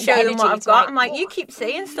 team. You show them what I've got. I'm like, you keep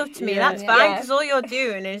saying stuff to me, that's fine, because all you're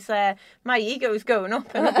doing is my ego's going up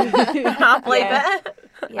and I'll play better.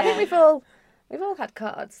 I think we've all had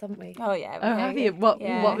cards, haven't we? Oh yeah. Oh, have you? What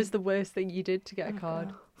was the worst thing you did to get a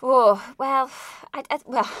card? Oh, well,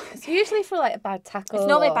 it's usually for like a bad tackle. It's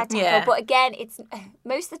normally a bad tackle, but again, it's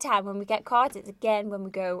most of the time when we get cards, it's again when we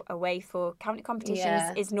go away for county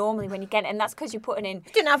competitions is normally when you get it, and that's because you're putting in...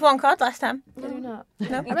 You didn't have one card last time. No, not.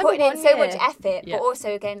 You're putting in so much effort, but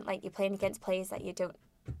also again, like you're playing against players that you don't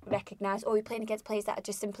recognise, or you're playing against players that are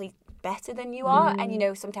just simply better than you are, and you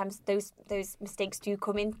know sometimes those mistakes do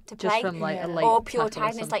come into play, just from like a late or pure tackle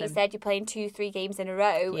tiredness, like you said, you're playing 2-3 games in a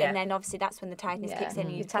row, and then obviously that's when the tiredness kicks in,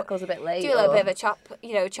 and your tackle's a bit late, do a little bit of a chop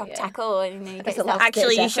tackle, and you get yourself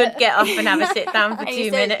actually you should get off and have a sit down for 2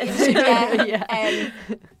 minutes.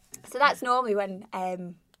 So that's normally when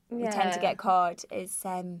we tend to get caught. Is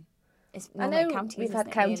I know counties, we've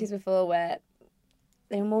had counties before where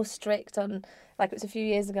they were more strict on, like it was a few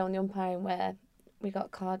years ago on the umpiring where we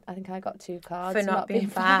got card. I think I got 2 cards for not being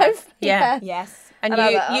 5. Yes. And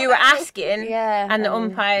you were asking, and the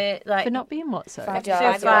umpire for not being what? Sorry, 5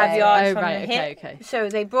 yards. So 5 yards oh, from right, the hit. Okay. So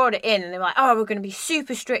they brought it in, and they were like, "Oh, we're going to be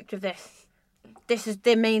super strict with this." this is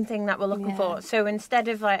the main thing that we're looking Yeah. for. So instead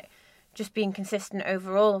of like just being consistent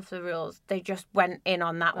over all of the rules, they just went in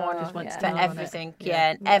on that one Just went yeah. for down on it. everything. Yeah. Yeah,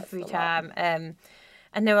 and That's every a lot. time.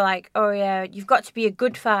 And they were like, "Oh yeah, you've got to be a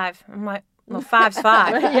good 5." I'm like, "Well, 5's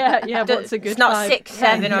 5." yeah. What's a good It's not 5? 6,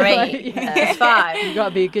 7, or 8. Yeah. It's 5. You got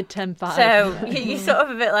to be a good 10-5. So you're sort of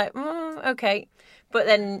a bit like, okay. But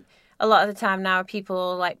then a lot of the time now,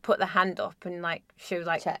 people like put their hand up and like show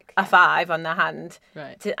like Check, a yeah. 5 on their hand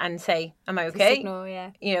Right. and say, "Am I It's a okay?" signal, yeah.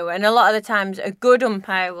 You know, and a lot of the times a good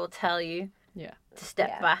umpire will tell you Yeah. to step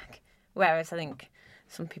Yeah. back, whereas I think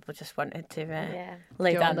some people just wanted to Yeah.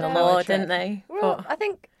 lay Go down on the the law, power trip. didn't they? Well, I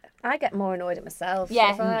think I get more annoyed at myself.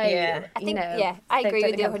 Yeah. If I, Yeah. I you think, know, yeah, I think agree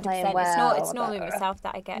that with you I'm 100%. playing It's well it's or normally whatever. myself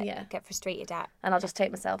that I get Yeah. get frustrated at. And I'll just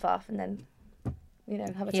take myself off and then, you know,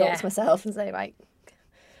 have a talk Yeah. to myself and say, right,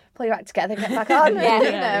 pull your act together, get back on. Yeah.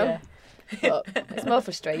 You know. Yeah. But it's more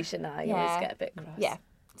frustration. I Yeah. always get a bit cross. Yeah,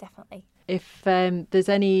 definitely. If there's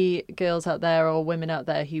any girls out there or women out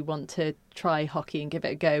there who want to try hockey and give it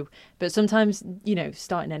a go, but sometimes, you know,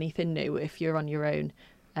 starting anything new, if you're on your own,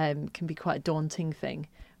 can be quite a daunting thing.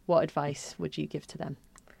 What advice would you give to them?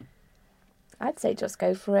 I'd say just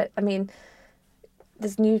go for it. I mean,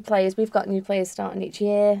 there's new players. We've got new players starting each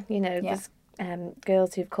year. You know, Yeah. there's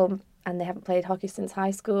girls who've come and they haven't played hockey since high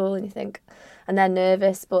school, and you think, and they're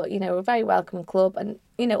nervous, but you know, we're a very welcome club, and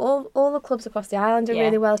you know, all the clubs across the island are Yeah,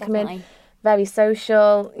 really welcoming, definitely. very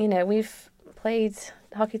social. You know, we've played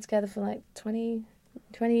hockey together for like 20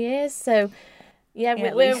 years, so yeah, Yeah,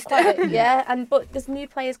 at we're least. quite but there's new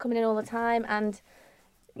players coming in all the time, and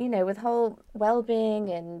you know, with whole well-being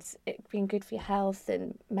and it being good for your health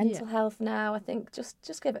and mental health now, I think just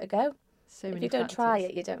give it a go. So If many you don't try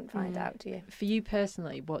factors. it, you don't find out, do you? For you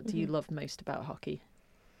personally, what do you love most about hockey?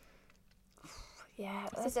 Yeah,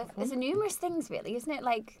 there's a numerous things really, isn't it?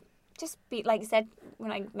 Like, just be like you said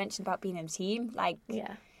when I mentioned about being in a team, like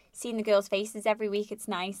Yeah. seeing the girls' faces every week. It's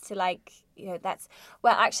nice to like, you know, that's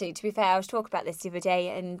well. Actually, to be fair, I was talking about this the other day,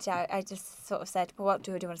 and I just sort of said, "Well, what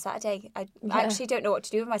do I do on a Saturday?" I actually don't know what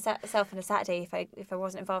to do with myself on a Saturday if I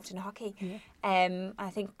wasn't involved in hockey. I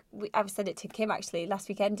think I said it to Kim actually last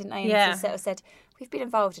weekend, didn't I? And Yeah. I sort of said we've been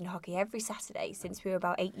involved in hockey every Saturday since we were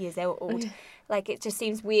about 8 years old. Like it just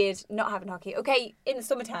seems weird not having hockey. Okay, in the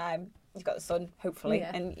summertime you've got the sun, hopefully,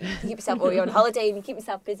 Yeah. and you keep yourself, or you're on holiday and you keep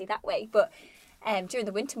yourself busy that way. But during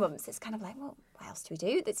the winter months, it's kind of like, well, what else do we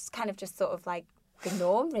do? That's kind of just sort of like the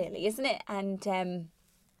norm, really, isn't it? And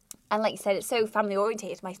like you said, it's so family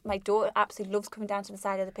orientated. My daughter absolutely loves coming down to the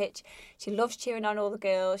side of the pitch. She loves cheering on all the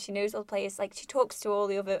girls. She knows all the players. Like she talks to all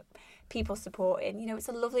the other people supporting. You know, it's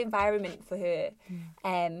a lovely environment for her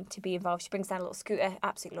to be involved. She brings down a little scooter.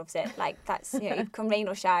 Absolutely loves it. Like that's, you know, come rain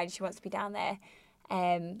or shine, she wants to be down there.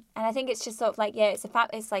 And I think it's just sort of like, yeah,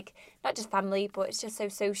 it's like not just family, but it's just so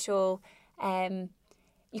social.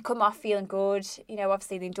 You come off feeling good, you know,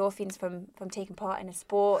 obviously the endorphins from taking part in a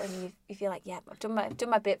sport, and you feel like, yeah, I've done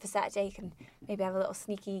my bit for Saturday. You can maybe have a little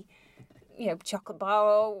sneaky, you know, chocolate bar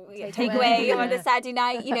or takeaway on a Saturday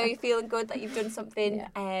night. You know, you're feeling good that you've done something.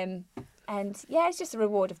 Yeah. And yeah, it's just a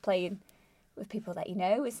reward of playing with people that you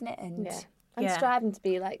know, isn't it? And Yeah. And Yeah. striving to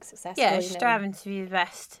be like successful. Yeah, you know, striving to be the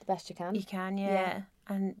best the best you can. you can. Yeah, Yeah.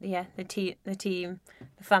 and the team,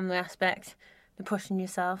 the family aspect, the pushing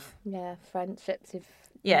yourself. Yeah, friendships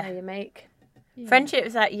Yeah. you make.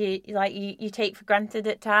 Friendships that you take for granted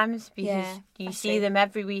at times because Yeah, you that's see true. them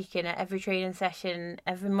every week and at every training session,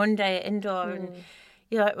 every Monday at indoor, and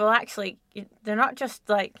you're like, well, actually, they're not just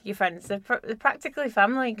like your friends; they're practically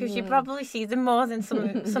family because you probably see them more than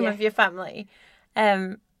some of your family.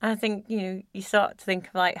 I think you start to think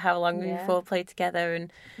of like how long we've all played together,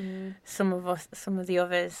 and some of the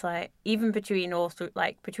others, like even between all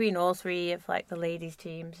three of like the ladies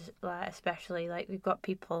teams, like especially like we've got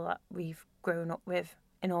people that we've grown up with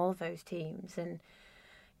in all of those teams, and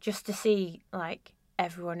just to see like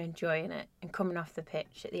everyone enjoying it and coming off the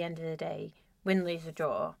pitch at the end of the day, win, lose or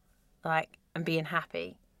draw, like and being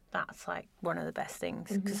happy. That's like one of the best things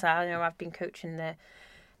because I know I've been coaching the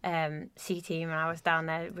C team, and I was down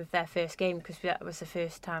there with their first game because that was the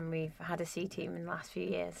first time we've had a C team in the last few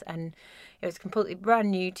years, and it was a completely brand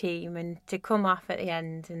new team, and to come off at the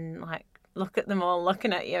end and like look at them all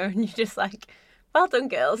looking at you, and you're just like, well done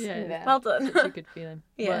girls, Yeah. well done. Such a good feeling.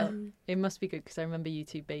 Yeah. Well, it must be good because I remember you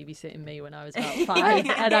two babysitting me when I was about 5,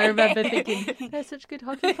 and I remember thinking they're such good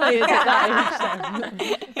hockey players at that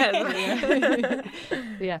age. So,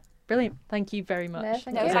 yeah, brilliant. Thank you very much. No,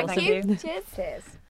 thank no, you. thank Awesome. you. Cheers. Cheers.